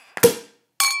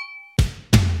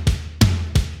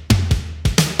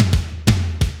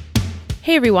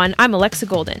Hey everyone, I'm Alexa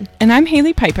Golden. And I'm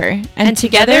Haley Piper. And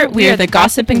together we are the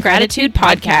Gossip and Gratitude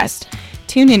Podcast.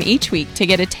 Tune in each week to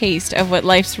get a taste of what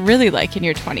life's really like in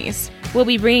your 20s. We'll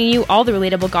be bringing you all the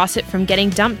relatable gossip from getting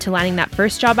dumped to landing that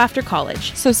first job after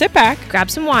college. So sit back,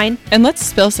 grab some wine, and let's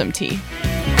spill some tea.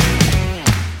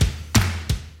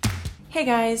 Hey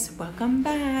guys, welcome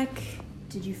back.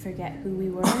 Did you forget who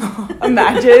we were?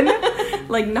 Imagine.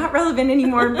 Like, not relevant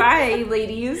anymore. Bye,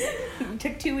 ladies. We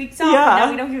took 2 weeks off, and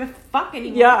now we don't give a fuck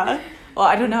anymore. Yeah. Well,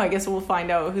 I don't know. I guess we'll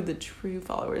find out who the true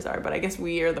followers are, but I guess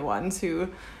we are the ones who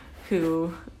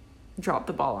dropped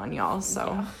the ball on y'all,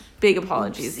 so big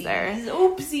apologies there.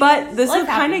 Oopsies. But this will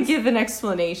kind of give an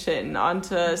explanation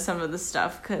onto some of the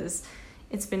stuff, because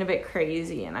it's been a bit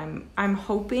crazy, and I'm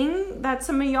hoping that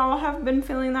some of y'all have been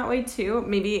feeling that way too.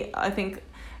 Maybe, I think,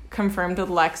 confirmed with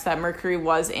Lex that Mercury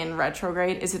was in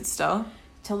retrograde. Is it still?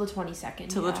 Till the 22nd.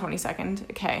 Till the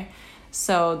 22nd. Okay.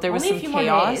 So there was only some a few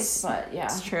chaos. more days, but yeah.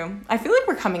 It's true. I feel like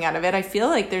we're coming out of it. I feel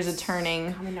like there's a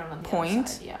turning point.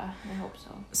 Side. Yeah, I hope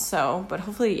so. So, but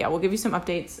hopefully, we'll give you some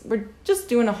updates. We're just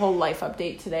doing a whole life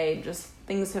update today. Just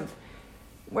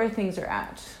where things are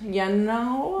at,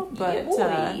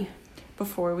 But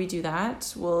before we do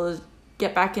that, we'll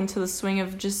get back into the swing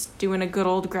of just doing a good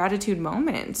old gratitude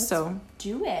moment. Let's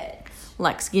do it.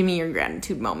 Lex, give me your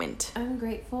gratitude moment. I'm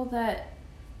grateful that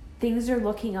things are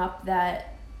looking up,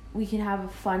 that we can have a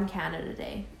fun Canada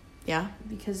Day. Yeah.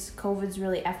 Because COVID's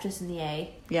really effed us in the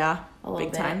A. Yeah. A little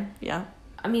big bit. Time. Yeah.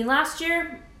 I mean, last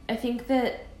year, I think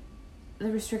that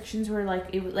the restrictions were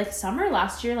summer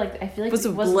last year. Like, I feel like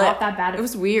it was not that bad. It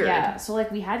was weird. Yeah. So like,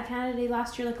 we had Canada Day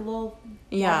last year, like a little.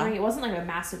 Yeah. It wasn't like a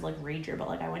massive like rager, but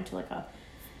like I went to like a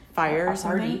fire or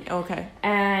party. Something? Okay.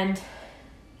 And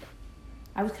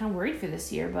I was kind of worried for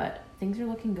this year, but things are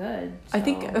looking good. So. I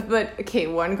think, but okay,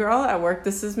 one girl at work,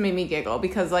 this has made me giggle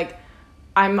because like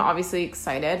I'm obviously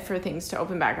excited for things to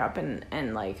open back up,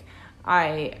 and like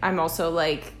I'm also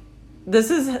like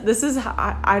this is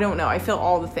I don't know, I feel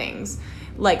all the things.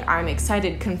 Like, I'm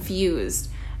excited, confused,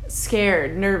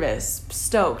 scared, nervous,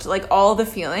 stoked, like all the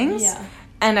feelings. Yeah.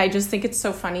 And I just think it's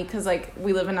so funny because, like,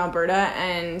 we live in Alberta,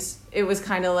 and it was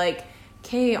kind of like,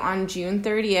 okay, on June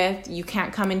 30th, you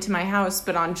can't come into my house,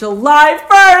 but on July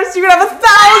 1st, you're going to have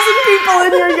 1,000 people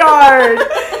in your yard.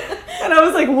 And I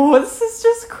was like, whoa, this is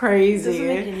just crazy. It doesn't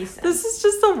make any sense. This is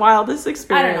just the wildest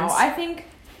experience. I don't know. I think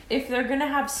if they're going to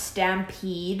have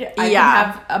Stampede, I can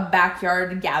have a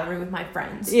backyard gathering with my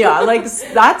friends. Yeah, like,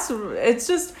 it's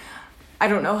just, I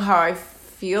don't know how I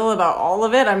feel about all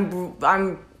of it. I'm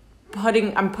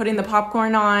putting the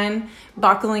popcorn on,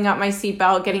 buckling up my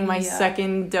seatbelt, getting my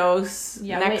second dose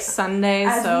next Sunday.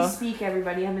 As we speak,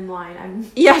 everybody, I'm in line. I'm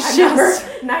number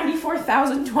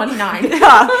 94,029.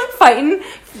 Yeah, fighting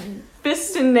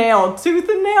fist and nail, tooth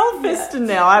and nail, fist and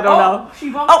nail. I don't know. She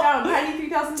bumped down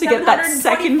 93,724 to get that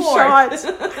second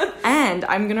shot. And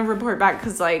I'm gonna report back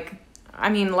because, like, I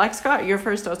mean, Lex got your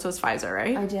first dose was Pfizer,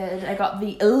 right? I did. I got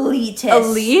the elite,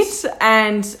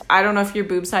 and I don't know if your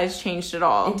boob size changed at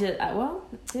all. It did.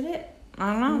 Did it?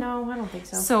 I don't know. No, I don't think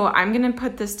so. So I'm going to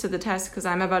put this to the test because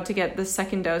I'm about to get the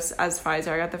second dose as Pfizer.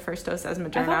 I got the first dose as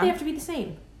Moderna. I thought they have to be the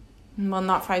same. Well,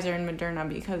 not Pfizer and Moderna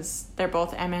because they're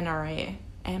both mRNA.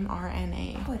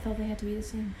 Oh, I thought they had to be the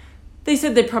same. They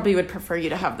said they probably would prefer you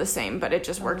to have the same, but it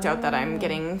just worked out that I'm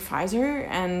getting Pfizer,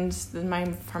 and then my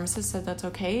pharmacist said that's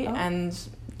okay, and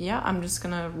I'm just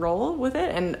gonna roll with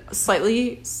it, and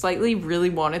slightly really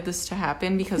wanted this to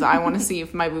happen because I want to see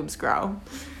if my boobs grow.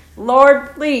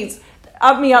 Lord, please,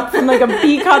 up me up from like a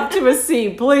B cup to a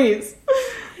C, please.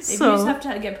 Maybe you just have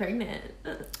to get pregnant.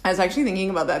 I was actually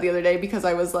thinking about that the other day because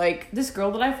I was like... This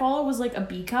girl that I follow was like a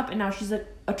B cup, and now she's a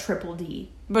triple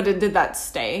D. But did that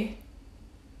stay?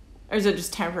 Or is it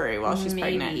just temporary while she's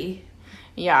pregnant?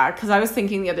 Yeah, because I was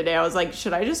thinking the other day, I was like,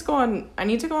 should I just go on... I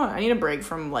need a break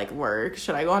from, like, work.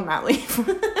 Should I go on mat leave?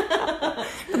 But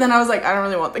then I was like, I don't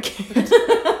really want the kid.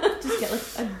 Just get,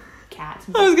 like, a cat.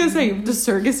 I was going to say, the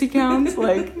surrogacy counts?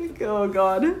 Like, oh,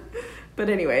 God. But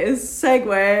anyways,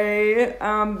 segue.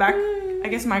 Back, I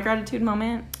guess my gratitude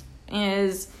moment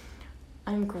is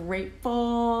I'm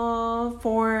grateful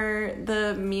for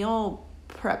the meal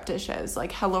prep dishes,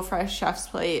 like HelloFresh, Chef's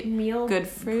Plate, meal good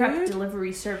food prep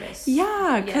delivery service.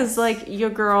 Yeah, because like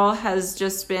your girl has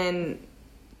just been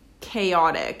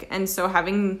chaotic, and so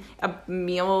having a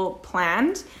meal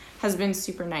planned has been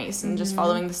super nice, and just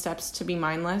following the steps to be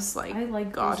mindless. Like, I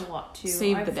like God, those a lot too.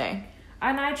 Save the day.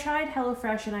 And I tried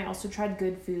HelloFresh, and I also tried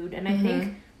Good Food, and I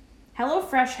think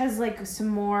HelloFresh has like some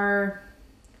more.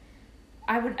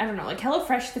 I don't know, like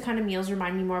HelloFresh, the kind of meals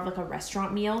remind me more of like a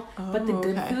restaurant meal, but the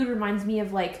Good Food reminds me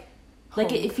of like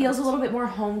Like, it feels a little bit more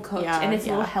home cooked, and it's a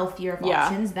little healthier of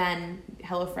options than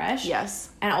HelloFresh. Yes.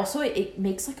 And also, it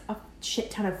makes, like, a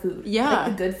shit ton of food. Yeah.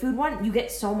 Like, the good food one, you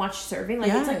get so much serving.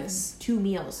 Like, it's, like, 2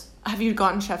 meals. Have you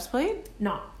gotten Chef's Plate?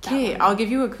 Not Okay, I'll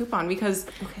give you a coupon because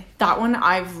that one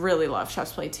I've really loved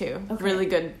Chef's Plate too. Okay. Really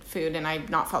good food, and I've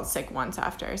not felt sick once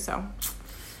after. So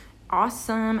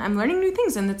awesome! I'm learning new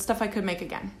things, and it's stuff I could make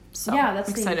again. So yeah, that's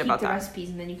excited you keep about the that. recipes,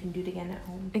 and then you can do it again at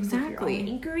home. Exactly. With your own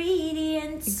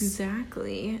ingredients.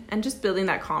 Exactly, and just building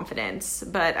that confidence.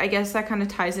 But I guess that kind of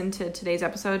ties into today's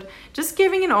episode. Just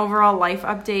giving an overall life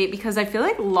update because I feel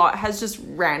like a lot has just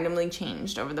randomly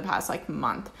changed over the past like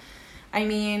month. I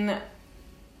mean,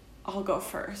 I'll go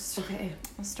first. Okay.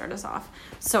 I'll start us off.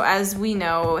 So as we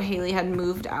know, Haley had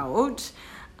moved out.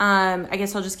 I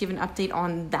guess I'll just give an update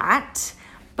on that.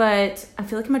 But I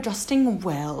feel like I'm adjusting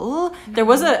well. I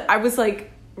was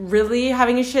like really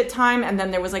having a shit time, and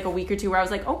then there was like a week or two where I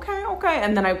was like, okay.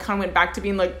 And then I kind of went back to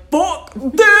being like, fuck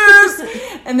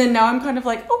this! And then now I'm kind of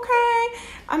like, okay,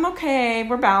 I'm okay.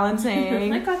 We're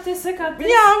balancing. I got this.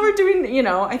 Yeah, we're doing,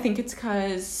 I think it's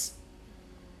because...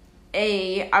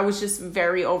 I was just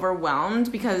very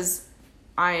overwhelmed because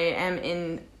I am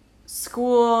in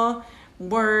school,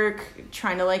 work,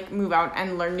 trying to like move out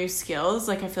and learn new skills.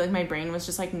 Like I feel like my brain was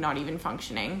just like not even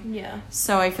functioning. Yeah.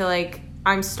 So I feel like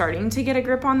I'm starting to get a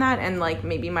grip on that, and like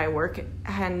maybe my work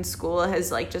and school has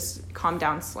like just calmed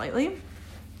down slightly.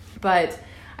 But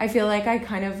I feel like I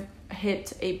kind of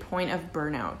hit a point of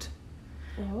burnout,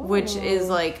 which is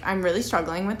like I'm really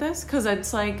struggling with this because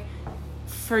it's like,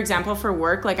 for example, for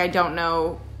work, like I don't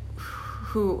know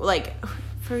who, like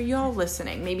for y'all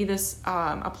listening, maybe this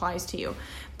applies to you,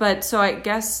 but so I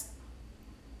guess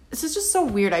this is just so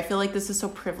weird. I feel like this is so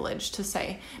privileged to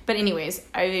say, but anyways,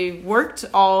 I worked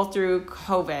all through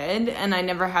COVID and I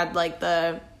never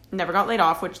got laid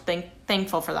off, which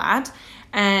thankful for that.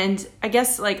 And I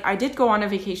guess like I did go on a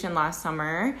vacation last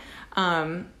summer,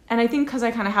 and I think because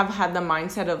I kind of have had the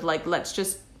mindset of like, let's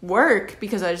just work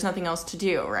because there's nothing else to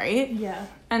do, right? Yeah.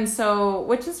 And so,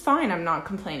 which is fine, I'm not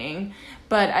complaining,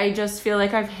 but I just feel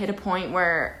like I've hit a point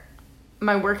where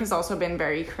my work has also been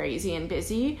very crazy and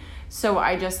busy, so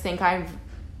I just think I've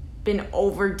been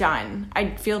overdone.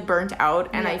 I feel burnt out,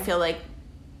 and I feel like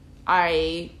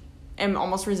I am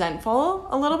almost resentful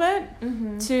a little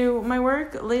bit to my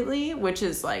work lately, which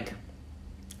is like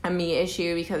a me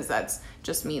issue because that's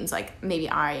just means like maybe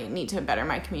I need to better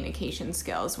my communication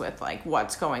skills with like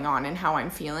what's going on and how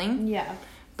I'm feeling. Yeah.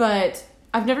 But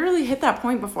I've never really hit that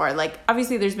point before. Like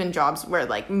obviously there's been jobs where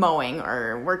like mowing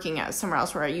or working at somewhere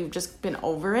else where you've just been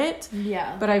over it.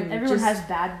 Yeah. But everyone has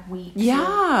bad weeks.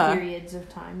 Yeah. Or periods of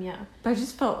time. Yeah. But I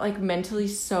just felt like mentally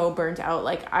so burnt out.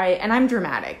 Like I'm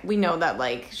dramatic. We know that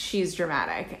like she's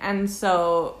dramatic. And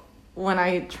so when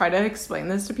I try to explain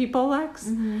this to people, Lex,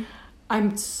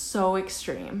 I'm so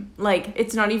extreme. Like,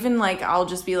 it's not even like I'll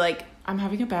just be like, I'm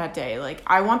having a bad day. Like,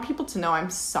 I want people to know I'm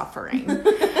suffering.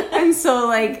 And so,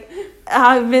 like,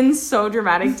 I've been so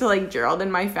dramatic to, like, Gerald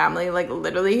and my family. Like,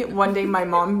 literally, one day my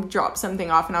mom dropped something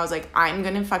off and I was like, I'm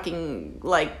gonna fucking,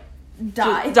 like,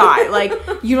 die. Like,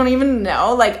 you don't even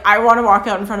know. Like, I want to walk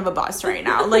out in front of a bus right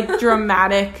now. Like,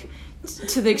 dramatic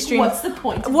to the extreme. What's the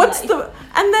point of life?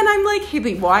 And then I'm like,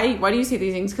 Haley, why do you say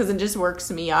these things? Because it just works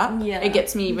me up. Yeah. It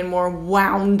gets me even more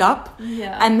wound up.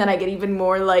 Yeah. And then I get even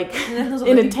more like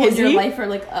in a tizzy. Your life are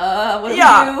like, what do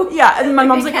you do? Yeah. And my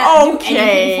mom's like,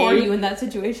 okay. For you in that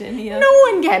situation. Yeah. No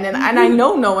one can, and I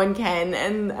know no one can,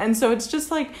 and so it's just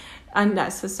like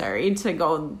unnecessary to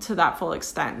go to that full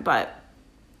extent. But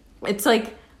it's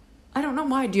like, I don't know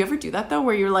why. Do you ever do that though?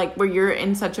 Where you're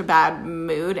in such a bad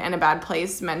mood and a bad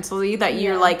place mentally that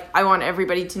you're like, I want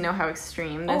everybody to know how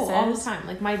extreme this is. All the time.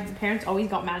 Like my parents always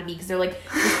got mad at me because they're like,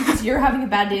 just because you're having a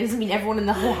bad day doesn't mean everyone in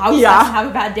the whole house has to have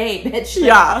a bad day, bitch. Like,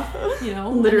 yeah. You know,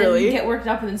 literally. And then you get worked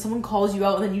up and then someone calls you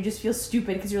out and then you just feel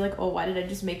stupid because you're like, oh, why did I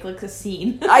just make like a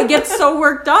scene? I get so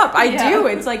worked up. I do.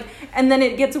 It's like, and then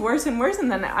it gets worse and worse,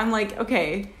 and then I'm like,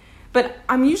 okay. But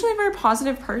I'm usually a very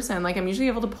positive person. Like, I'm usually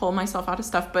able to pull myself out of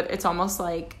stuff, but it's almost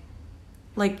like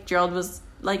Gerald was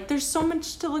like, there's so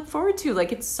much to look forward to.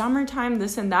 Like, it's summertime,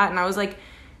 this and that. And I was like,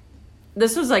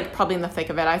 this was, like, probably in the thick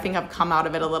of it. I think I've come out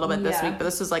of it a little bit this week, but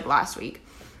this was, like, last week.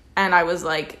 And I was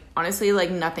like, honestly,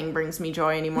 like, nothing brings me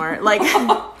joy anymore. Like,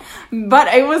 but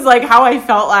it was, like, how I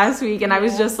felt last week. And I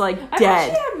was just, like, dead. I've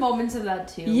actually had moments of that,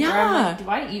 too. Yeah. Where I'm like, do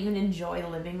I even enjoy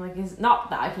living? Like, is not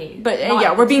that, okay. But,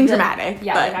 yeah, we're being dramatic.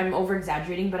 Yeah, but. like, I'm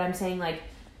over-exaggerating, but I'm saying, like,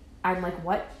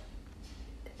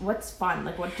 what's fun?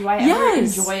 Like, what do I ever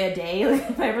enjoy a day?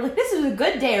 Like, if I ever, like, this is a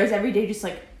good day, or is every day just,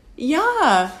 like,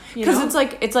 yeah, because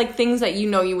it's like things that you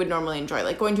know you would normally enjoy,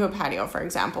 like going to a patio, for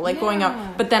example, like going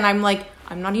up. But then I'm like,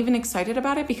 I'm not even excited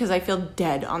about it because I feel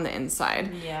dead on the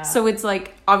inside. Yeah. So it's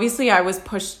like, obviously I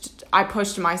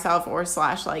pushed myself /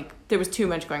 like there was too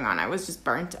much going on. I was just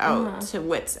burnt out to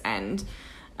wit's end.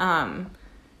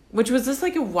 Which was just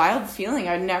like a wild feeling.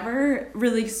 I'd never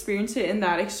really experienced it in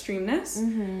that extremeness.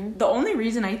 Mm-hmm. The only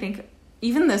reason I think,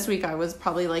 even this week, I was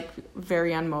probably like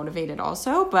very unmotivated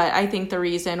also, but I think the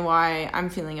reason why I'm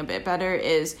feeling a bit better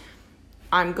is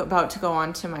I'm about to go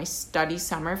on to my study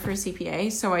summer for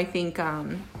CPA. So I think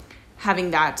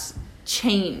having that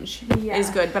change is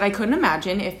good. But I couldn't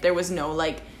imagine if there was no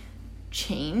like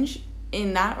change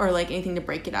in that or like anything to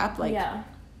break it up, like,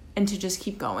 and to just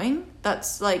keep going.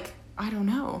 That's like, I don't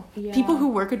know. Yeah. People who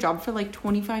work a job for like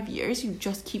 25 years, you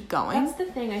just keep going. That's the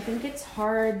thing. I think it's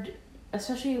hard,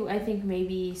 especially I think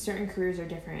maybe certain careers are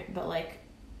different, but like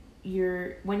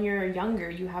when you're younger,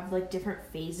 you have like different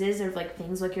phases of like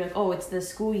things, like you're like, oh, it's the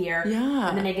school year. Yeah.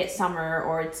 And then I get summer,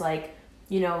 or it's like,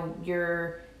 you know,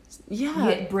 you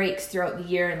get breaks throughout the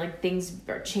year and like things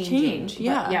are changing.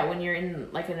 But when you're in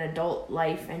like an adult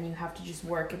life and you have to just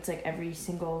work, it's like every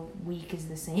single week is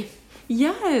the same.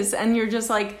 Yes. And you're just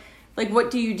like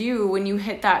what do you do when you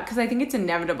hit that? Because I think it's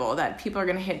inevitable that people are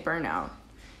going to hit burnout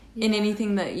in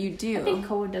anything that you do. I think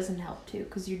COVID doesn't help too,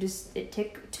 because it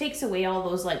takes away all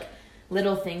those like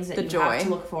little things that you have to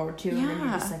look forward to, and then you're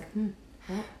just like,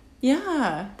 what?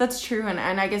 Yeah, that's true. And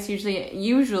I guess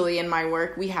usually in my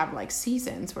work we have like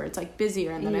seasons where it's like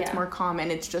busier and then it's more calm,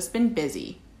 and it's just been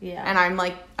busy. Yeah. And I'm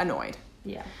like annoyed.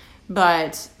 Yeah.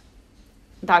 But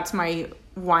that's my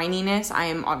whininess. I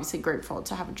am obviously grateful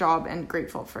to have a job and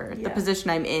grateful for the position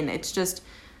I'm in. It's just,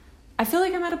 I feel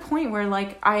like I'm at a point where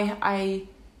like I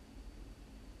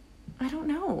don't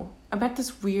know. I'm at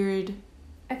this weird,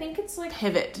 I think it's like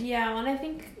pivot. Yeah, and I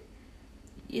think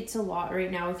it's a lot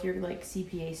right now with your like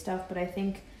CPA stuff, but I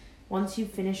think once you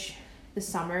finish the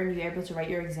summer and you're able to write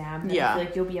your exam, then I feel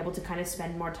like you'll be able to kind of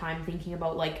spend more time thinking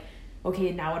about like,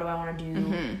 okay, now what do I want to do?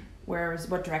 Mm-hmm.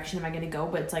 What direction am I going to go?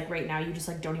 But it's like right now you just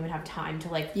like don't even have time to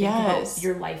like think about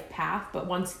your life path. But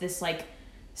once this like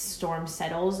storm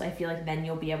settles, I feel like then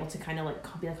you'll be able to kind of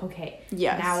like be like, okay,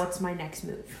 now what's my next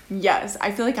move? Yes,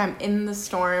 I feel like I'm in the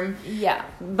storm. Yeah.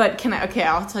 But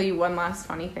I'll tell you one last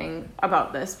funny thing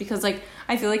about this, because like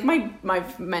I feel like my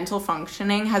mental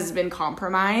functioning has been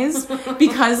compromised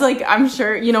because like I'm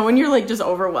sure, you know, when you're like just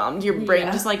overwhelmed, your brain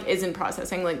just like isn't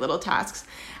processing like little tasks.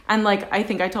 And, like, I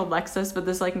think I told Lexus, but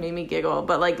this, like, made me giggle.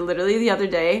 But, like, literally the other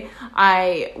day,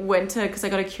 I went to, because I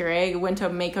go to Keurig, went to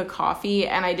make a coffee,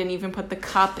 and I didn't even put the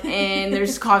cup in.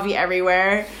 There's coffee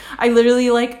everywhere. I literally,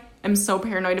 like, am so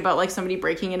paranoid about, like, somebody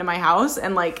breaking into my house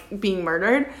and, like, being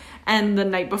murdered. And the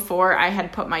night before, I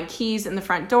had put my keys in the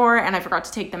front door, and I forgot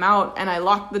to take them out. And I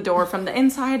locked the door from the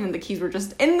inside, and the keys were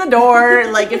just in the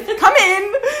door. Like, come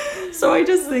in. So I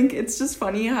just think it's just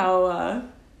funny how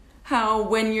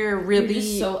when you're really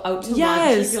just so out to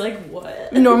lunch, you're like,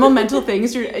 what? Normal mental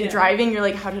things, you're driving, you're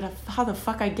like, how the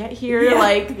fuck I get here? Yeah.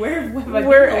 Like, where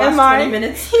am I? 20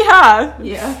 minutes?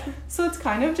 Yeah. So it's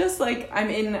kind of just like I'm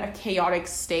in a chaotic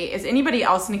state. Is anybody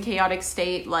else in a chaotic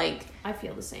state? Like, I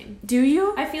feel the same. Do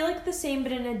you? I feel like the same,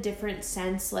 but in a different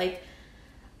sense. Like,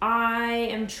 I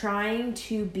am trying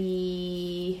to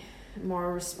be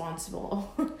more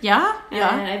responsible. Yeah. And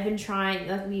I've been trying,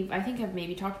 like I think I've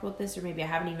maybe talked about this, or maybe I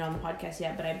haven't even on the podcast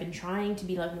yet, but I've been trying to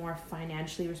be like more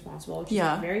financially responsible, which is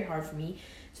like, very hard for me.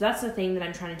 So that's the thing that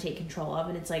I'm trying to take control of,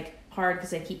 and it's like hard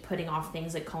because I keep putting off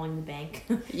things like calling the bank.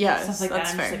 Yes, stuff like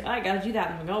that. I'm just like, I gotta do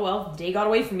that. I'm like, oh well, day got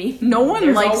away from me. No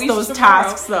one likes those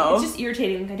tasks though. It's just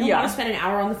irritating. Like, I don't want to spend an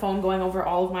hour on the phone going over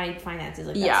all of my finances.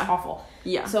 Like, that's awful.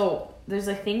 Yeah. So there's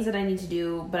like things that I need to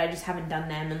do, but I just haven't done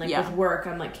them. And like with work,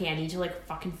 I'm like, okay, I need to like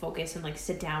fucking focus and like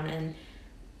sit down and,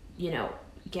 you know,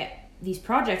 get these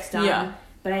projects done. Yeah.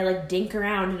 But I like dink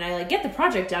around and I like get the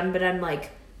project done, but I'm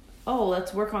like, oh,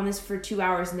 let's work on this for 2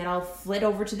 hours and then I'll flit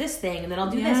over to this thing and then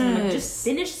I'll do this, and I'm like, just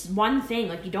finish one thing.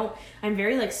 Like, I'm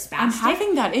very like spastic. I'm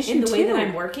having that issue in the way that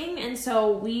I'm working. And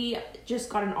so we just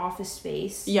got an office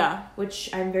space, which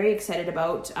I'm very excited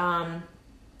about.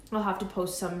 I'll have to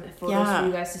post some photos for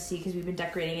you guys to see, because we've been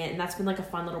decorating it, and that's been like a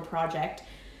fun little project.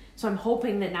 So I'm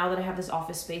hoping that now that I have this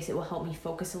office space, it will help me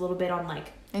focus a little bit on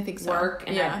like work.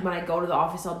 And when I go to the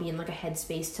office, I'll be in like a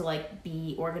headspace to like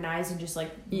be organized and just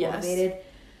like motivated.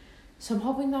 So I'm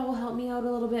hoping that will help me out a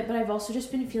little bit. But I've also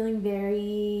just been feeling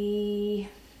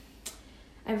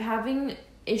I'm having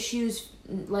issues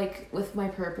like with my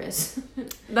purpose.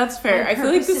 That's fair. I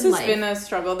feel like this has been a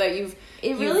struggle that you've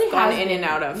gone in and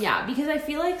out of. Yeah, because I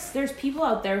feel like there's people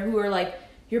out there who are like,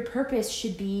 your purpose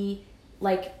should be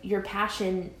like, your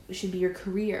passion should be your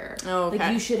career. Oh, okay.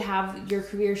 Like, you should have, your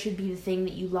career should be the thing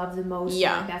that you love the most.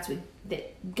 Yeah. And like, that's what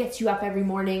that gets you up every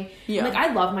morning. Yeah. And, like,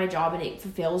 I love my job and it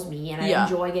fulfills me, and I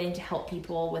enjoy getting to help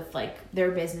people with, like,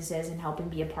 their businesses and helping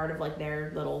be a part of, like,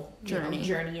 their little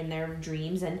journey and their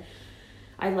dreams. And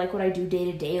I like what I do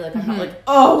day to day. Like, I'm not like,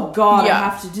 oh God, I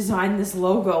have to design this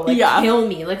logo. Like, kill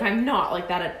me. Like, I'm not like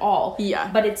that at all. Yeah.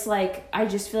 But it's like, I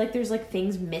just feel like there's, like,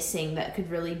 things missing that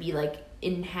could really be, like,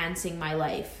 enhancing my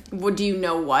life. Well, do you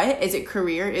know what? Is it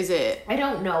career? Is it... I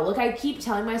don't know. Like, I keep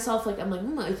telling myself, like, I'm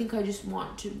like, I think I just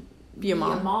want to be a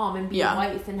mom and be a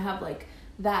wife and have, like,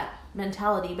 that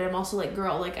mentality. But I'm also like,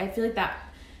 girl, like, I feel like that...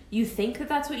 You think that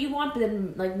that's what you want, but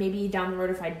then, like, maybe down the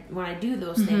road, when I do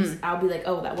those things, I'll be like,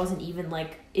 oh, that wasn't even,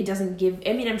 like, it doesn't give,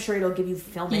 I mean, I'm sure it'll give you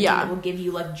fulfillment, and it will give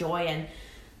you, like, joy and,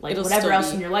 like, whatever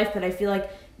else in your life, but I feel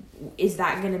like, is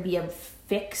that going to be a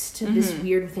fix to this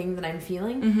weird thing that I'm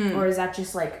feeling? Or is that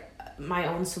just, like, my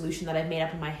own solution that I've made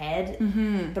up in my head?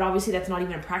 But obviously that's not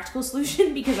even a practical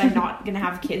solution, because I'm not going to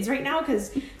have kids right now,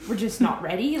 because we're just not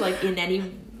ready, like, in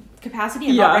any capacity.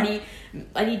 I'm not ready.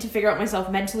 I need to figure out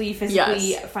myself mentally,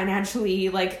 physically, financially.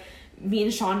 Like, me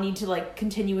and Sean need to, like,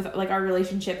 continue with, like, our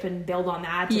relationship and build on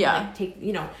that. And, like, take,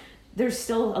 you know, there's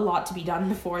still a lot to be done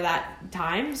before that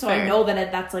time. So I know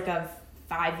that that's, like, a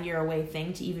 5-year away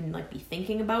thing to even, like, be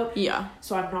thinking about. Yeah.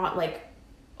 So I'm not like,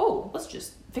 oh, let's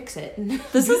just fix it.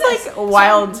 This is like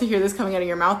wild to hear this coming out of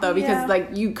your mouth though, because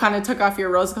like you kind of took off your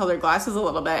rose-colored glasses a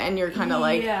little bit, and you're kind of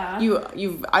like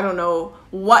you've I don't know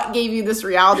what gave you this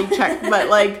reality check, but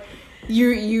like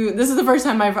you this is the first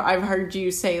time I've heard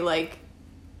you say, like,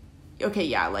 okay,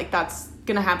 yeah, like, that's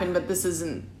gonna happen, but this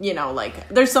isn't, you know, like,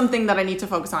 there's something that I need to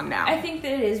focus on now. I think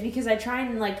that it is, because I try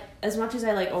and, like, as much as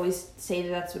I, like, always say that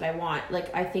that's what I want,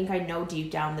 like, I think I know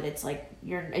deep down that it's, like,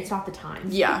 it's not the time.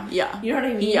 Yeah. You know what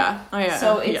I mean? Yeah. Oh, yeah.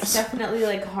 So it's definitely,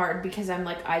 like, hard, because I'm,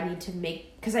 like, I need to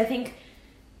make, because I think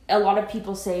a lot of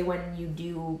people say when you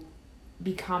do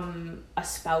become a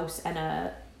spouse and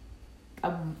a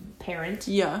parent,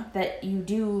 that you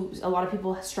do, a lot of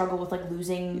people struggle with, like,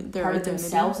 losing their part identity. Of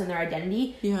themselves and their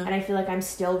identity, and I feel like I'm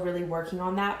still really working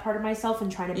on that part of myself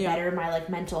and trying to better my, like,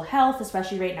 mental health,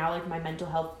 especially right now. Like, my mental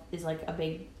health is, like, a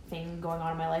big thing going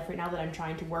on in my life right now that I'm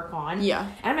trying to work on,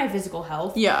 and my physical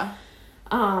health.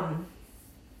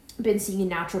 Been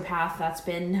seeing a naturopath. That's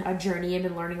been a journey. I've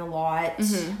been learning a lot,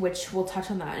 which we'll touch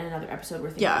on that in another episode,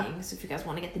 we're thinking. So if you guys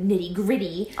want to get the nitty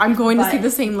gritty, I'm going to see the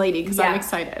same lady because I'm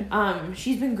excited.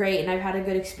 She's been great, and I've had a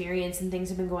good experience, and things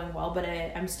have been going well, but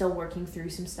I'm still working through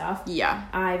some stuff.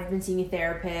 I've been seeing a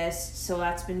therapist, so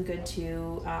that's been good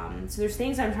too. So there's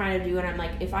things I'm trying to do, and I'm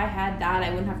like, if I had that, I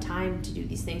wouldn't have time to do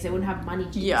these things. I wouldn't have money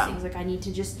to do these things. Like, I need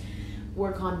to just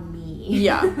work on me.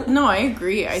 No, I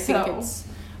agree. I think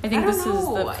this is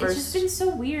the first... It's just been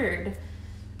so weird.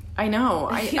 I know.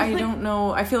 I don't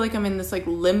know. I feel like I'm in this, like,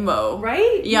 limbo.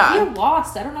 Right? Yeah. You feel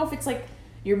lost. I don't know if it's, like,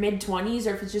 your mid-20s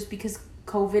or if it's just because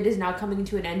COVID is now coming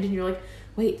to an end and you're like,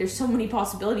 wait, there's so many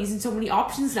possibilities and so many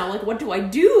options now. Like, what do I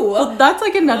do? Well, that's,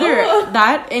 like, another...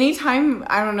 That, anytime...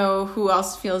 I don't know who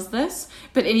else feels this,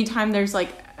 but anytime there's,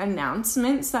 like,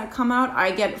 announcements that come out, I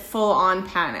get full-on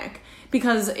panic.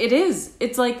 Because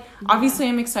it's like, obviously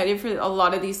I'm excited for a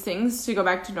lot of these things to go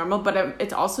back to normal, but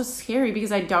it's also scary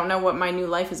because I don't know what my new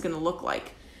life is going to look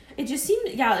like. It just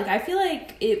seemed, like, I feel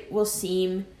like it will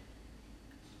seem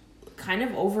kind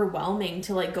of overwhelming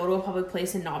to, like, go to a public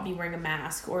place and not be wearing a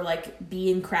mask or, like,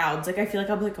 be in crowds. Like, I feel like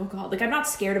I'll be like, oh God, like, I'm not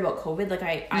scared about COVID. Like,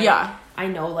 I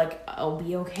know, like, I'll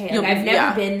be okay. Like, I've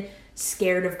never been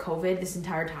scared of COVID this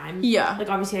entire time. Like,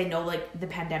 obviously I know, like, the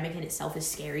pandemic in itself is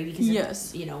scary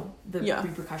because of, you know, the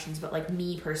repercussions, but, like,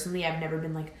 me personally, I've never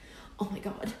been like, oh my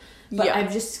God, but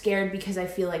I'm just scared because I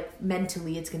feel like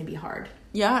mentally it's going to be hard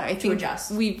I think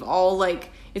adjust. We've all, like,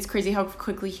 it's crazy how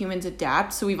quickly humans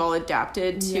adapt, so we've all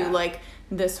adapted to like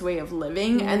this way of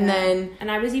living.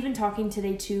 And I was even talking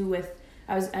today too with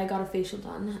I got a facial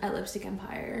done at Lipstick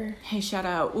Empire. Hey, shout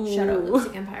out. Ooh. Shout out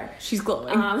Lipstick Empire. She's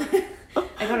glowing.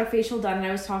 I got a facial done, and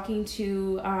I was talking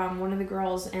to one of the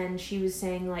girls, and she was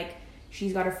saying, like,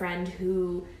 she's got a friend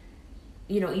who,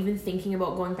 you know, even thinking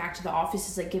about going back to the office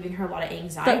is, like, giving her a lot of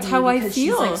anxiety. That's how I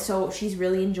feel. She's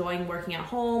really enjoying working at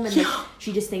home, and like,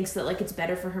 she just thinks that, like, it's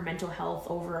better for her mental health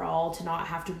overall to not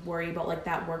have to worry about, like,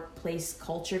 that workplace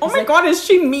culture. Oh my God, is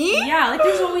she me? Yeah, like,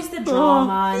 there's always the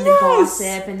drama and the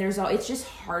gossip, and it's just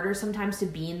harder sometimes to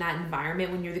be in that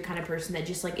environment when you're the kind of person that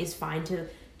just, like, is fine to,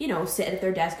 you know, sit at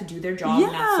their desk and do their job,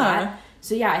 and that's that.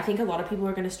 So I think a lot of people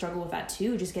are going to struggle with that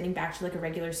too, just getting back to, like, a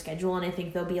regular schedule, and I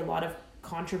think there'll be a lot of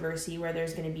controversy where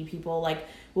there's going to be people like,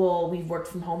 well, we've worked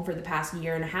from home for the past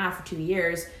year and a half or 2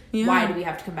 years. Yeah. Why do we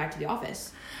have to come back to the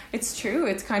office? It's true.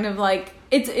 It's kind of like,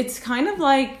 it's kind of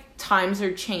like times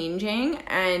are changing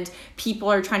and people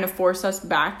are trying to force us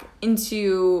back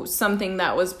into something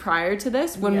that was prior to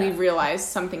this when we realized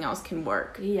something else can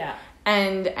work. Yeah.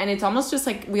 And it's almost just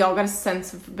like we all got a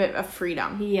sense of a bit of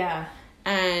freedom. Yeah.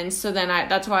 And so then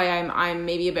that's why I'm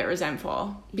maybe a bit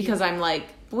resentful because I'm like,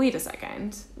 wait a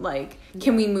second, like,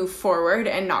 can we move forward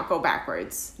and not go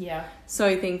backwards? Yeah. So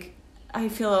I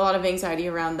feel a lot of anxiety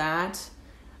around that.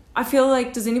 I feel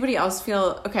like, does anybody else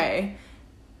feel, okay,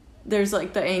 there's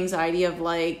like the anxiety of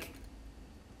like,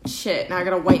 shit, now I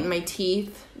gotta whiten my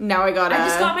teeth. Now I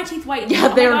just got my teeth whitened. Yeah,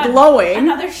 they're glowing.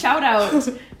 Another shout out.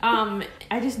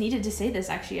 I just needed to say this,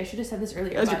 actually. I should have said this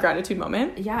earlier. That was your gratitude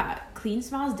moment? Yeah. Clean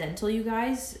Smiles Dental, you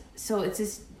guys. So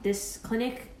it's this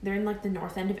clinic. They're in like the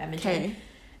north end of Edmonton. Okay.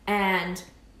 And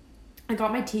I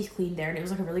got my teeth cleaned there and it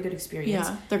was like a really good experience.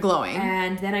 Yeah, they're glowing.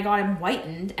 And then I got them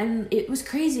whitened and it was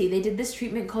crazy. They did this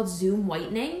treatment called Zoom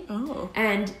whitening. Oh.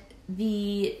 And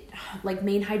the like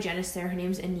main hygienist there, her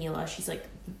name's Anila. She's like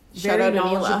very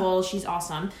knowledgeable. Anila. She's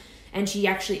awesome. And she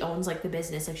actually owns like the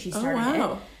business. Like she started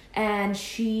it. And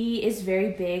she is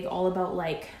very big all about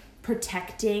like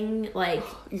protecting like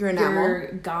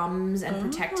your gums and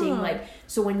protecting like,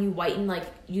 so when you whiten, like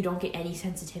you don't get any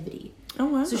sensitivity. Oh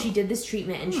wow. So she did this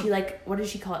treatment and she like, what did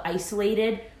she call it?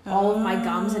 Isolated all of my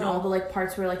gums and all the like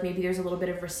parts where like maybe there's a little bit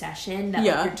of recession that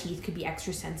like your teeth could be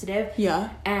extra sensitive. Yeah.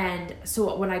 And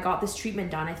so when I got this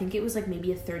treatment done, I think it was like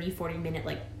maybe a 30-40 minute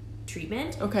like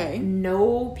treatment. Okay.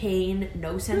 No pain,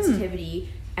 no sensitivity.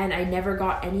 And I never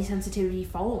got any sensitivity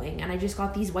following. And I just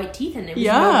got these white teeth and it was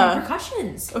no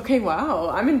repercussions. Okay, wow.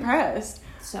 I'm impressed.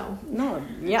 So. No,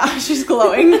 yeah, she's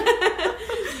glowing.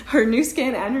 Her new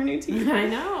skin and her new teeth. I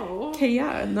know. Okay,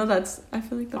 yeah. No, I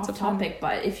feel like that's off topic,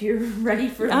 but if you're ready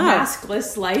for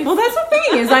maskless life. Well, that's the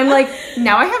thing is I'm like,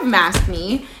 now I have masked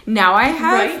me. Now I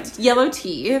have yellow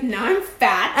teeth. Now I'm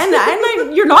fat. And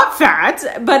like, you're not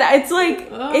fat, but it's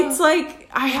like,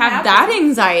 I have that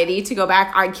anxiety to go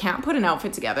back. I can't put an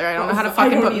outfit together. I don't know how to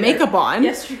fucking put makeup on.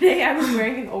 Yesterday, I was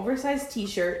wearing an oversized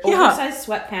t-shirt, oversized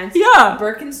sweatpants,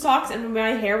 Birkenstocks, and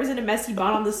my hair was in a messy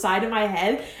bun on the side of my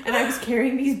head, and I was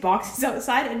carrying these boxes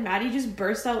outside, and Maddie just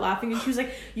burst out laughing, and she was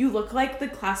like, you look like the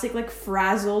classic, like,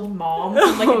 frazzled mom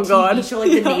from, like, a TV show,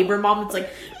 like, the neighbor mom that's,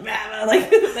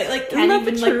 like can't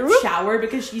even, like, shower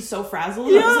because she's so frazzled.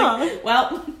 Yeah. I was like,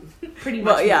 well... Pretty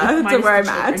much. Well, yeah, that's where I'm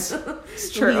at.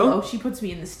 It's true. Lilo, she puts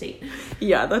me in the state.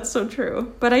 Yeah, that's so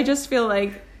true. But I just feel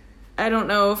like, I don't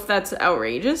know if that's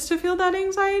outrageous to feel that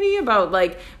anxiety about,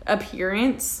 like,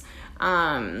 appearance.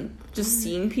 Just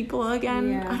seeing people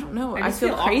again. Yeah. I don't know. I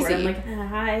feel crazy. I'm like,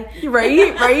 hi.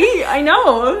 Right? I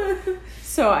know.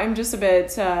 So I'm just a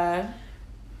bit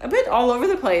all over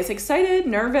the place. Excited,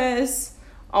 nervous,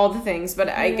 all the things. But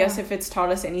I guess if it's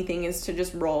taught us anything is to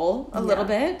just roll a little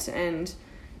bit and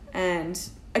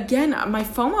again, my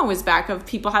FOMO is back of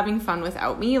people having fun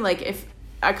without me. Like, if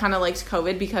I kind of liked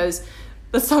COVID because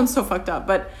that sounds so fucked up,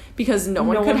 but because no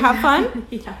one could have fun.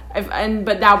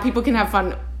 But now people can have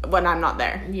fun when I'm not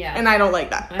there. Yeah. And I don't like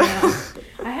that.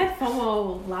 I had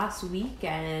FOMO last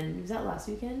weekend. Was that last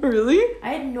weekend? Really?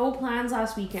 I had no plans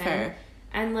last weekend. Fair.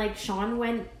 And like Sean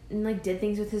went and like did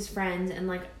things with his friends, and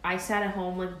like I sat at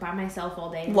home like by myself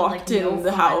all day. Locked in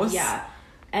the house. Yeah.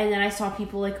 And then I saw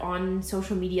people, like, on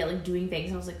social media, like, doing things.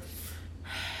 And I was like...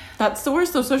 That's the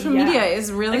worst, though. Social media is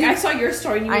really... Like, I saw your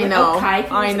story and you were I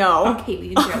know. Okay,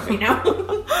 we can share it right now.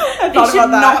 I thought about that.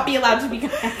 Not be allowed to be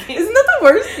kayaking. Isn't that the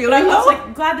worst feeling, I was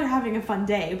like, glad they're having a fun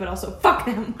day, but also, fuck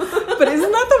them. But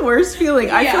isn't that the worst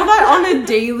feeling? I feel that on a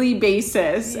daily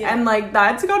basis. Yeah. And, like,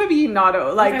 that's gotta be not...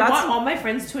 Like, I want all my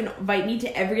friends to invite me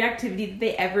to every activity that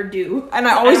they ever do. And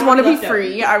I always want to be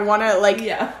free. I want to, like...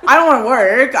 Yeah. I don't want to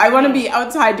work. I want to be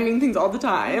outside doing things all the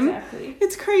time. Exactly.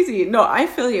 It's crazy. No, I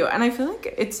feel you. And I feel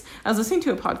like it's... I was listening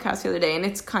to a podcast the other day, and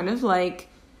it's kind of like...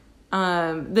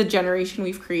 the generation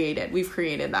we've created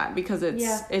that because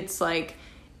it's like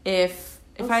if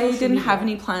I didn't have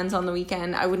any plans on the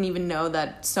weekend, I wouldn't even know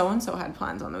that so-and-so had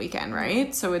plans on the weekend,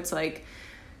 right? So it's like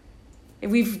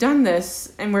we've done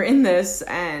this and we're in this,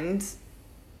 and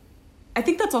I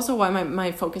think that's also why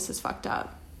my focus is fucked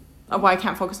up. Why I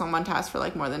can't focus on one task for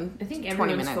like more than 20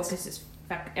 minutes. Focus is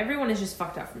everyone is just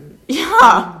fucked up from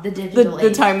the digital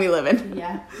the time we live in.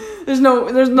 Yeah. There's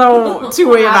no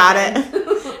two-way about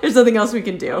it. There's nothing else we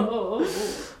can do.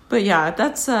 But yeah,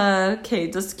 that's okay,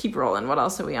 just keep rolling. What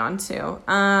else are we on to?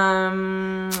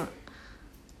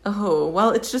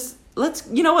 Well, it's just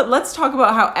let's talk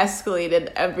about how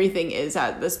escalated everything is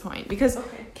at this point, because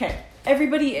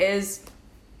everybody is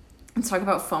let's talk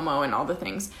about FOMO and all the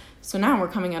things. So now we're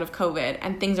coming out of COVID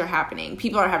and things are happening.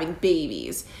 People are having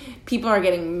babies. People are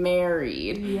getting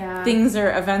married. Yeah.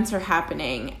 Events are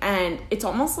happening. And it's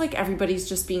almost like everybody's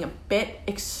just being a bit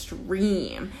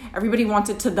extreme. Everybody wants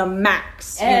it to the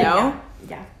max, you know?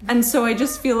 Yeah. And so I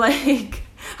just feel like,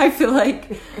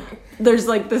 there's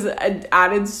like this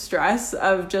added stress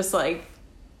of just like,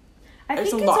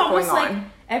 there's a lot going on. Like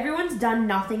everyone's done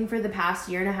nothing for the past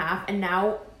year and a half. And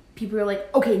now people are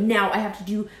like, okay, now I have to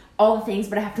do all the things,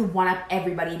 but I have to one up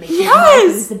everybody and make sure my thing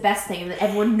is the best thing, and that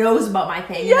everyone knows about my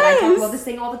thing, and that I talk about this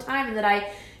thing all the time, and that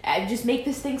I just make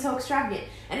this thing so extravagant.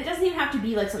 And it doesn't even have to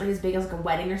be like something as big as like a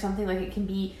wedding or something. Like it can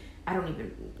be, I don't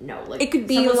even know. Like it could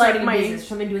be like my business,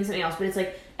 someone doing something else, but it's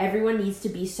like everyone needs to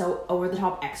be so over the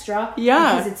top extra.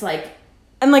 Yeah, because it's like.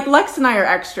 And like Lex and I are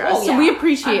extra, so we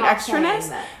appreciate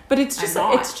extraness. But it's just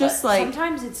like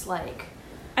sometimes it's like.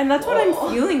 And that's what I'm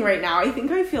feeling right now. I think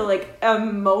I feel like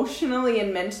emotionally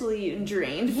and mentally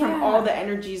drained from all the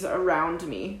energies around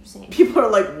me. Same. People are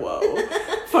like, whoa,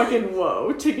 fucking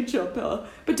whoa, take a chill pill.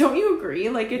 But don't you agree?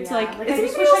 Like, it's like is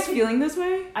anybody else feeling this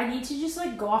way? I need to just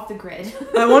like go off the grid.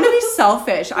 I want to be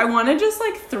selfish. I want to just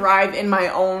like thrive in my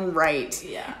own right.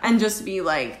 Yeah. And just be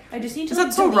like, I just need to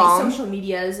like, delete social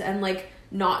medias and like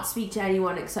not speak to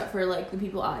anyone except for like the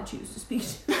people I choose to speak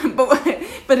to.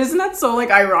 but isn't that so like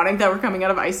ironic that we're coming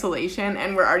out of isolation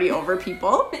and we're already over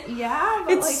people? Yeah,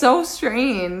 it's like, so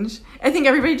strange. I think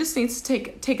everybody just needs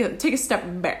to take a step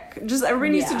back. Just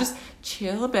everybody needs to just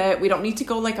chill a bit. We don't need to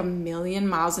go like 1,000,000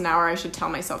 miles an hour. I should tell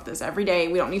myself this every day.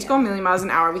 We don't need to go 1,000,000 miles an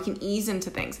hour. We can ease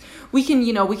into things. We can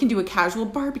do a casual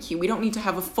barbecue. We don't need to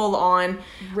have a full on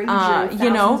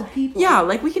of people. Yeah,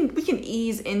 like we can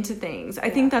ease into things. I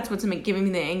think that's what's giving me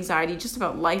the anxiety just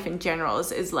about life in general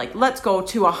is like, let's go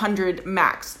to 100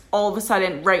 max all of a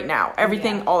sudden right now.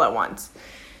 Everything all at once.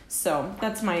 So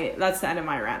that's the end of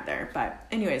my rant there. But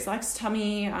anyways, Lex, tell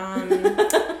me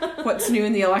what's new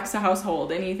in the Alexa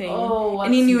household? Anything?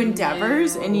 Any new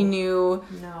endeavors? Any new?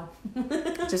 No.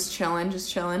 Just chilling.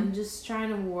 I'm just trying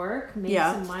to work, make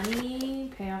some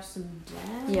money, pay off some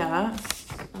debt. Yeah.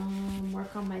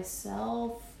 Work on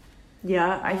myself.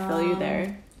 Yeah, I feel you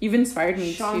there. You've inspired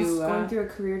me Sean's going through a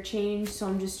career change, so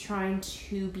I'm just trying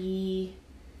to be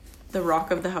the rock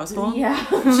of the household. Yeah,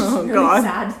 oh really God,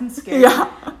 sad and scary. Yeah.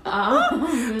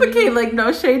 Okay, like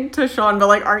no shade to Sean, but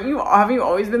like, have you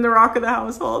always been the rock of the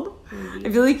household? Maybe.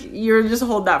 I feel like you're just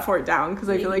hold that fort down because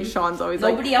I feel like Sean's always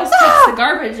nobody else takes the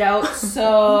garbage out.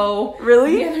 So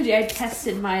really, the other day I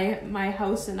tested my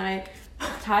house and I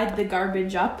tied the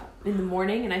garbage up in the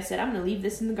morning and I said I'm gonna leave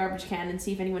this in the garbage can and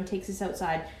see if anyone takes this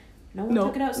outside. No one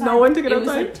took it outside. No one took it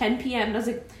outside. It was like 10 p.m. and I was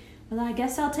like, well, I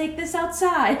guess I'll take this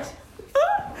outside.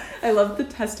 I love the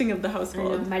testing of the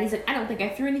household. Maddie's like, I don't think I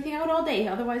threw anything out all day.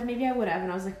 Otherwise, maybe I would have.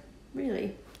 And I was like,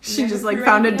 really? She just like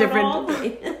found a different.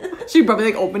 She probably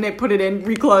like opened it, put it in,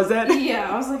 reclose it.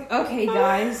 Yeah, I was like, okay,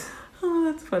 guys.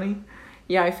 Oh, that's funny.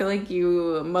 Yeah, I feel like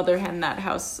you mother hen that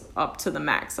house up to the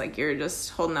max. Like you're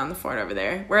just holding down the fort over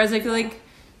there. Whereas I feel like,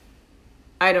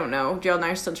 I don't know, Gerald and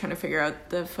I are still trying to figure out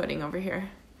the footing over here.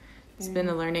 It's been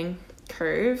a learning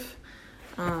curve.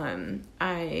 I'm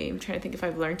trying to think if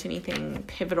I've learned anything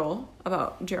pivotal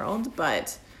about Gerald,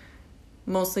 but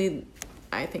mostly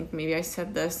I think maybe I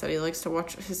said this, that he likes to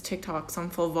watch his TikToks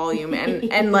on full volume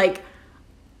and like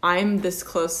I'm this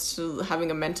close to having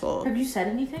a mental... Have you said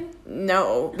anything?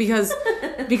 No, because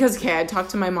okay, I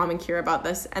talked to my mom and Kira about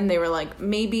this and they were like,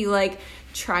 maybe like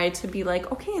try to be like,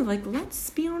 okay, like let's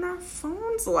be on our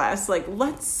phones less. Like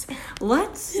let's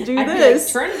do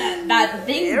this. Like, turn that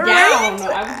thing down.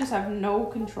 I would just have no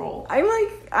control.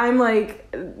 I'm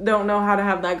like don't know how to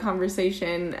have that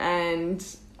conversation and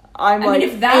I mean,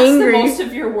 if that's angry. The most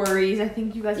of your worries, I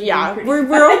think you guys are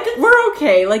we're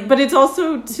okay. Like, but it's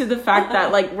also to the fact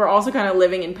that like we're also kind of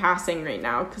living in passing right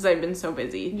now because I've been so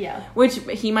busy. Yeah. Which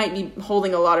he might be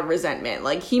holding a lot of resentment.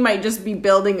 Like he might just be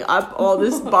building up all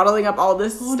this, bottling up all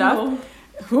this stuff. No.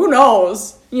 Who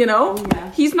knows? You know? Oh,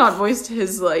 yeah. He's not voiced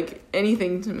his like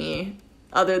anything to me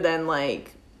other than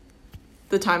like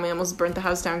the time I almost burnt the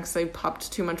house down because I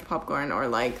popped too much popcorn or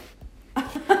like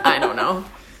I don't know.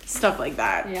 Stuff like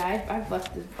that. Yeah, I've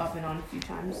left the oven on a few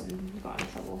times and got in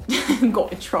trouble.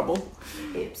 Got in trouble.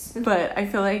 Oops. But I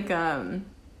feel like,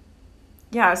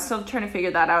 still trying to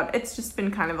figure that out. It's just been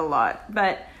kind of a lot.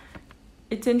 But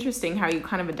it's interesting how you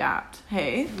kind of adapt,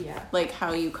 hey? Yeah. Like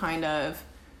how you kind of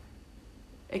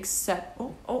accept...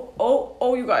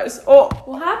 Oh, you guys. Oh.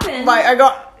 What happened?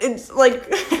 It's like...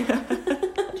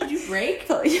 Did you break?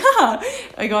 Yeah.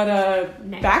 I got a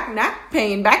back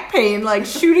pain, like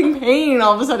shooting pain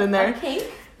all of a sudden there. A kink?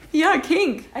 Yeah, a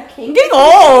kink. A kink? I'm getting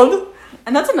old.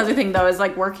 And that's another thing, though, is,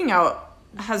 like, working out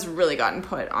has really gotten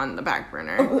put on the back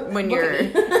burner when you're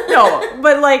no,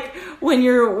 but like when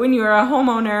you're a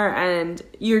homeowner and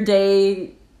your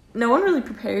day, no one really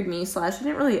prepared me / I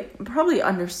didn't really probably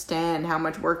understand how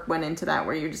much work went into that,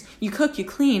 where you cook, you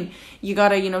clean, you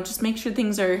gotta, you know, just make sure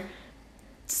things are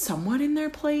somewhat in their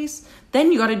place,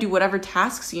 then you gotta do whatever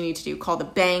tasks you need to do, call the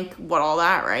bank, all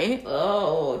that, right?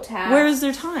 Tasks. Where is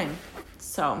their time?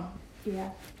 So yeah,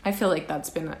 I feel like that's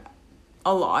been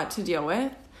a lot to deal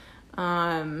with.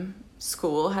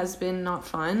 School has been not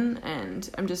fun, and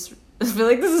I feel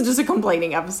like this is just a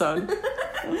complaining episode. Life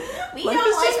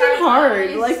has just been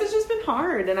hard. Life has just been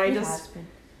hard, and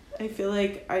I feel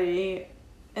like I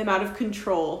am out of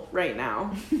control right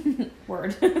now.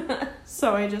 Word.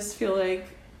 So I just feel like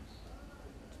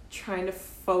trying to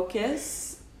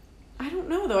focus. I don't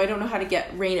know, though. I don't know how to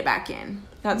rein it back in.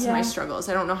 That's my struggles.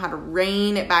 I don't know how to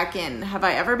rein it back in. Have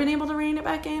I ever been able to rein it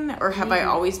back in? Or have I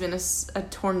always been a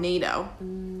tornado?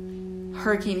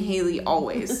 Hurricane Haley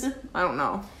always. I don't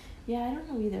know. Yeah, I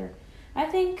don't know either. I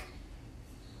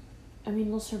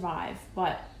mean, we'll survive,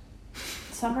 but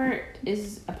summer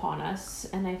is upon us,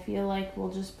 and I feel like we'll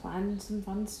just plan some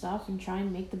fun stuff and try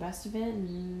and make the best of it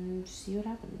and see what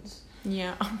happens.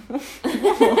 Yeah.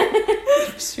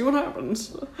 See what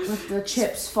happens. Let the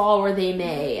chips fall where they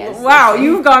may. Wow,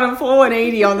 you've gone a full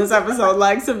 180 on this episode,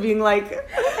 Lex, of being like...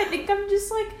 I think I'm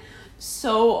just, like,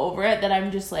 so over it that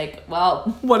I'm just like,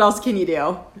 well... What else can you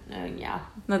do? Yeah.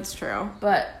 That's true.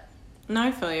 But... No,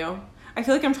 I feel you. I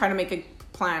feel like I'm trying to make a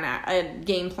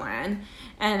game plan.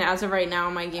 And as of right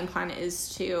now, my game plan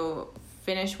is to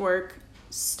finish work,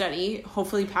 study,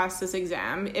 hopefully pass this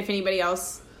exam. If anybody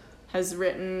else has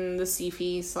written the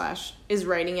CFE / is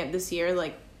writing it this year,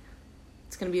 like,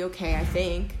 it's gonna be okay, I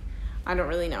think. I don't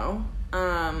really know.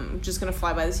 Just gonna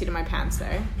fly by the seat of my pants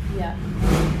there. Yeah.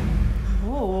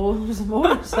 Whoa, there's a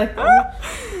motorcycle.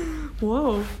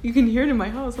 Whoa, you can hear it in my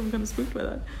house. I'm kind of spooked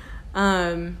by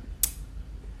that.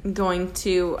 Going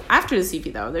to, after the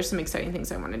CFE though, there's some exciting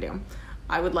things I want to do.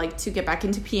 I would like to get back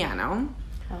into piano.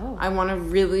 Oh. I want to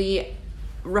really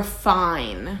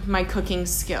refine my cooking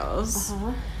skills.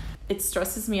 Uh-huh. It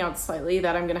stresses me out slightly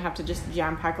that I'm going to have to just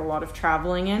jam pack a lot of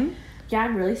traveling in. Yeah,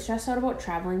 I'm really stressed out about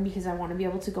traveling because I want to be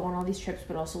able to go on all these trips,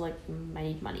 but also, like, I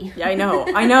need money. Yeah, I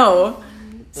know.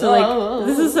 So, like,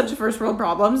 this is such a first world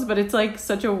problems, but it's, like,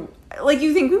 such a... Like,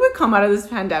 you think we would come out of this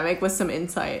pandemic with some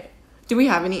insight. Do we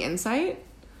have any insight?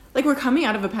 Like, we're coming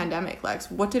out of a pandemic,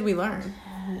 Lex. What did we learn?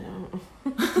 I don't know.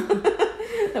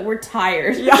 That we're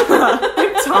tired. Yeah,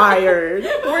 I'm tired.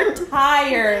 We're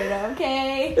tired,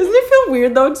 okay? Doesn't it feel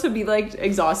weird, though, to be, like,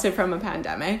 exhausted from a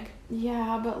pandemic?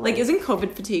 Yeah, but, like... isn't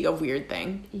COVID fatigue a weird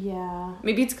thing? Yeah.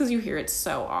 Maybe it's because you hear it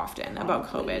so often about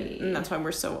COVID, and that's why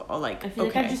we're so, like, I feel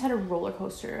like I've just had a roller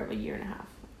coaster of a year and a half.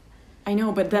 I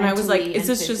know, but then I was like, is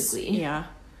this physically. Just... Yeah.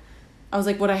 I was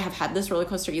like, would I have had this roller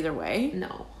coaster either way?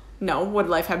 No. No? Would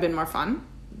life have been more fun?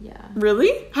 Yeah.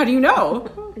 Really? How do you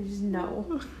know? I just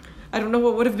know. I don't know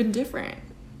what would have been different.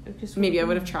 Maybe I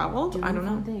would have traveled. I don't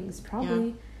know. Fun things. Probably.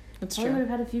 Yeah, that's probably true. would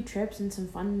have had a few trips and some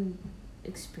fun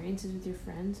experiences with your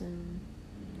friends, and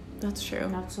that's true.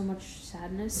 Not so much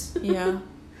sadness. Yeah.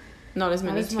 Not as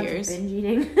many tears. Much binge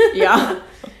eating. Yeah.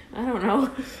 I don't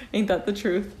know. Ain't that the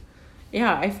truth?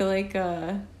 Yeah, I feel like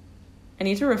I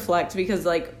need to reflect because,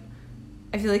 like,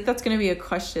 I feel like that's going to be a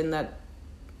question that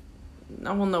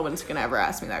no one's going to ever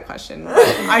ask me that question.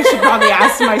 I should probably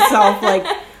ask myself, like,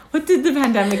 what did the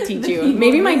pandemic teach you?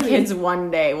 Maybe my kids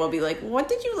one day will be like, what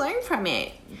did you learn from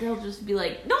it? They'll just be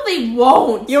like, no, they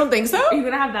won't. You don't think so? You're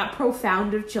going to have that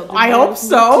profound of children. I hope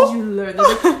so. What did you learn?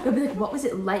 They'll be like, what was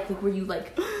it like? Like, were you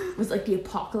like, was like the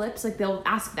apocalypse? Like, they'll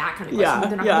ask that kind of question. Yeah, But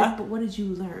they're not like, but what did you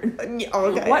learn?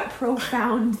 Okay. What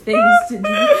profound things did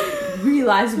you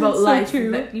realize about life?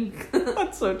 True. That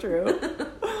That's so true.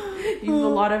 You have a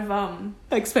lot of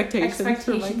expectations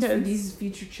for my kids. For these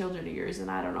future children of yours, and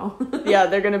I don't know. Yeah,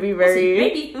 they're gonna be very...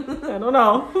 Maybe. I don't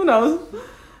know. Who knows?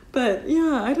 But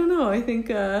yeah, I don't know. I think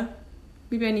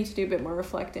maybe I need to do a bit more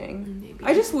reflecting. Maybe.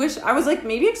 I just wish... I was like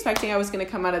maybe expecting I was gonna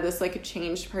come out of this like a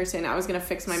changed person. I was gonna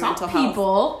fix my mental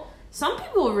health. Some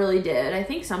people really did. I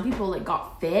think some people like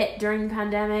got fit during the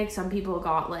pandemic. Some people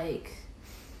got like...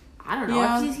 I don't know.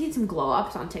 Yeah. I've seen some glow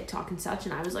ups on TikTok and such,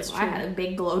 and I was like, well, I had a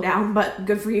big glow down, but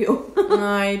good for you.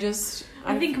 I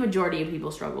think majority of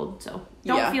people struggled, so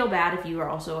don't feel bad if you are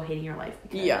also hating your life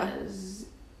because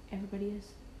everybody is.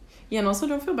 Yeah, and also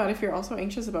don't feel bad if you're also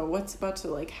anxious about what's about to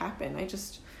like happen.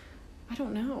 I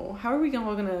don't know. How are we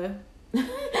all gonna?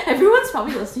 Everyone's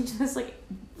probably listening to this like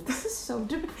This is so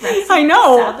depressing. I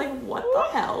know. Sad. Like, what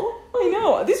the hell? I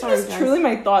know. These are just truly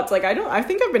my thoughts. Like, I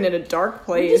think I've been in a dark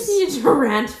place. We just needed to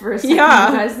rant for a second,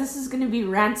 guys. This is going to be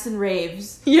rants and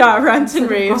raves. Yeah, rants and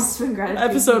raves.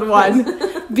 Episode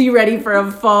 1. Be ready for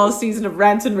a fall season of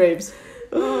rants and raves.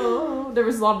 Oh, there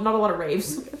was not a lot of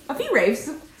raves. A few raves.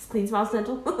 It's Clean Smiles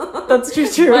Dental. That's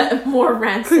true. But more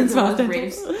rants than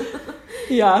raves.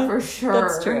 Yeah, for sure.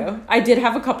 That's true. I did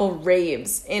have a couple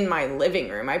raves in my living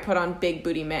room. I put on Big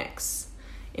Booty Mix.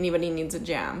 Anybody needs a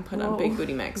jam, put on Big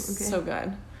Booty Mix. Okay. So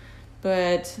good.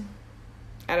 But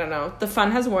I don't know. The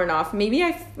fun has worn off.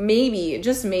 Maybe,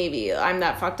 just maybe, I'm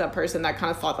that fucked up person that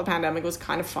kind of thought the pandemic was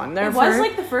kind of fun there. It was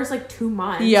like the first 2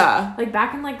 months. Yeah. Like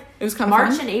back in it was kind of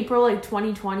March fun. and April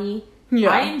 2020. Yeah.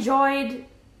 I enjoyed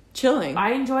chilling.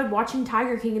 I enjoyed watching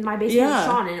Tiger King in my basement with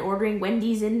Sean and ordering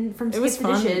Wendy's in from Skip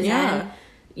the Dishes. And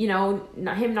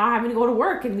him not having to go to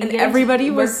work and everybody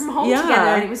was from home together,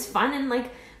 and it was fun and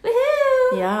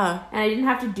woohoo. Yeah. And I didn't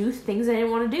have to do things I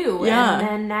didn't want to do. Yeah. And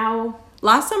then now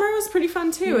last summer was pretty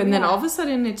fun too, and then all of a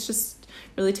sudden it's just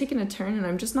really taken a turn and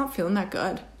I'm just not feeling that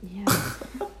good. Yeah.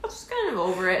 Just kind of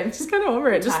over it. I'm just kind of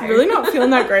over it. Just really not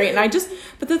feeling that great. And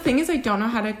but the thing is, I don't know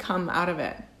how to come out of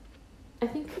it. I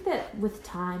think that with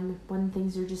time, when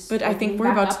things are just I think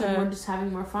we're about to, and we're just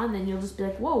having more fun, then you'll just be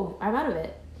like, whoa, I'm out of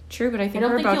it. True, but I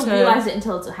don't think you'll realize it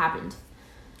until it's happened.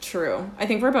 True. I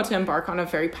think we're about to embark on a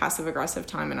very passive-aggressive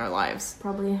time in our lives.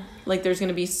 Probably. There's going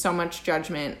to be so much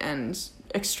judgment and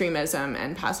extremism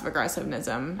and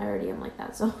passive-aggressivism. I already am like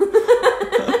that, so.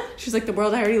 She's like, the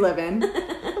world I already live in.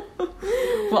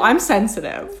 Well, I'm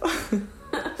sensitive.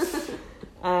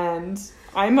 And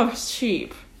I'm a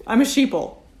sheep. I'm a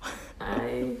sheeple.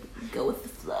 I go with the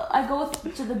flow. I go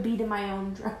to the beat of my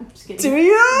own drum. I'm just kidding. Do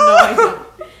you? No,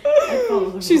 I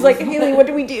don't. She's like, Haley, what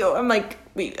do we do? I'm like,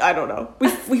 I don't know.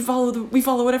 We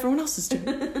follow what everyone else is doing.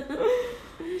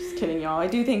 Just kidding, y'all. I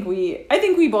think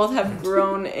we both have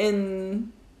grown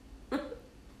in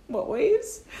what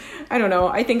ways? I don't know.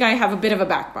 I think I have a bit of a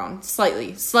backbone.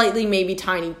 Slightly, maybe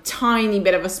tiny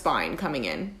bit of a spine coming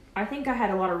in. I think I had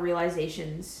a lot of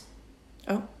realizations.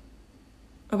 Oh.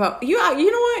 About you know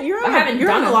what? I haven't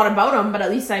done a lot about them, but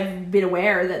at least I've been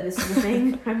aware that this is a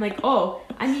thing. I'm like, oh,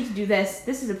 I need to do this.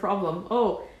 This is a problem.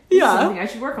 Oh, this is something I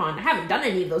should work on. I haven't done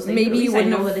any of those things. Maybe you wouldn't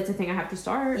know that it's a thing I have to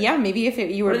start. Yeah, maybe if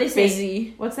you were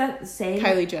busy. What's that saying?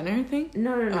 Kylie Jenner thing?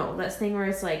 No. That thing where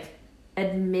it's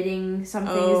admitting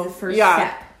something is the first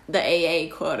step. The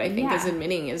AA quote, I think, is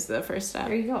admitting is the first step.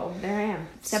 There you go. There I am.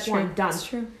 Step 1 done. That's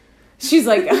true. She's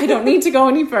like, I don't need to go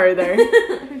any further.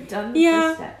 I've done the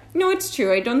first step. No, it's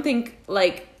true. I don't think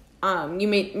you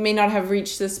may not have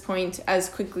reached this point as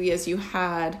quickly as you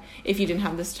had if you didn't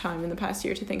have this time in the past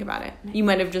year to think about it. You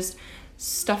might have just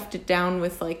stuffed it down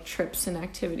with trips and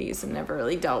activities and never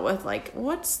really dealt with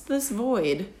what's this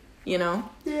void, Yeah.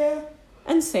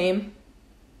 And same.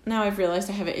 Now I've realized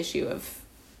I have an issue of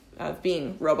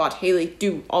being robot Haley,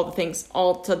 do all the things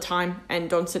all the time and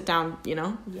don't sit down,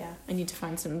 Yeah. I need to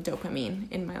find some dopamine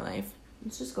in my life.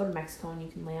 Let's just go to Mexico and you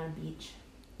can lay on a beach.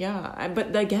 Yeah,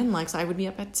 but again, I would be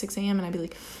up at 6 a.m. and I'd be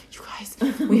like, you guys,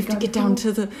 we have to get down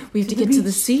to the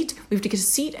seat. We have to get a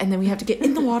seat, and then we have to get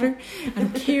in the water. I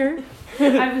don't care.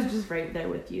 I was just right there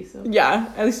with you, so.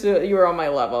 Yeah, at least you were on my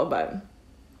level,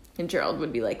 and Gerald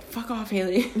would be like, fuck off,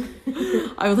 Haley.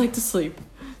 I would like to sleep.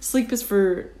 Sleep is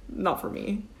not for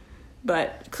me.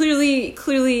 But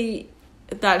clearly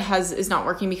that is not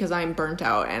working because I'm burnt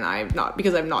out and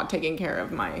because I'm not taking care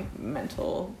of my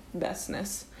mental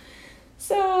bestness.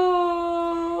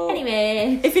 So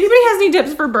anyway, if anybody has any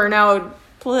tips for burnout,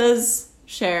 please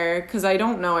share, because I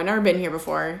don't know. I've never been here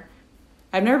before.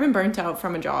 I've never been burnt out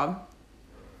from a job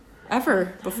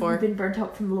ever before. I've been burnt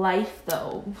out from life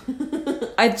though.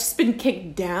 I've just been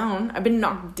kicked down. I've been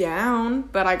knocked down,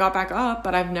 but I got back up.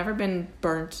 But I've never been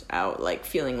burnt out,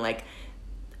 feeling like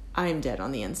I'm dead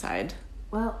on the inside.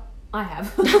 Well, I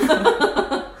have.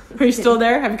 Are you still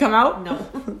there? Have you come out? No,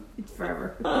 it's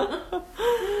forever.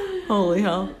 Holy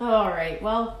hell. All right.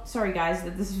 Well, sorry guys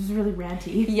that this was really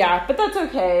ranty. Yeah, but that's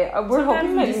okay. We're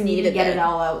hoping that we just need to get it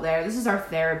all out there. This is our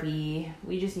therapy.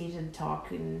 We just need to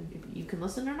talk, and you can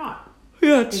listen or not.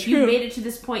 Yeah, it's if true. If you made it to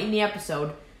this point in the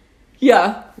episode,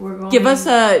 give us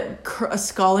a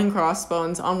skull and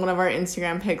crossbones on one of our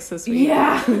Instagram pics this week.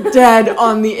 Yeah. Dead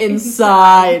on the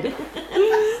inside.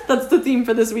 That's the theme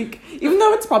for this week. Even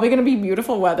though it's probably going to be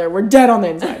beautiful weather, we're dead on the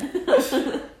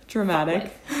inside.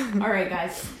 Dramatic. All right,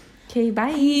 guys. Okay,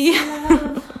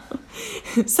 bye.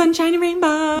 Sunshine and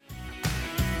rainbow.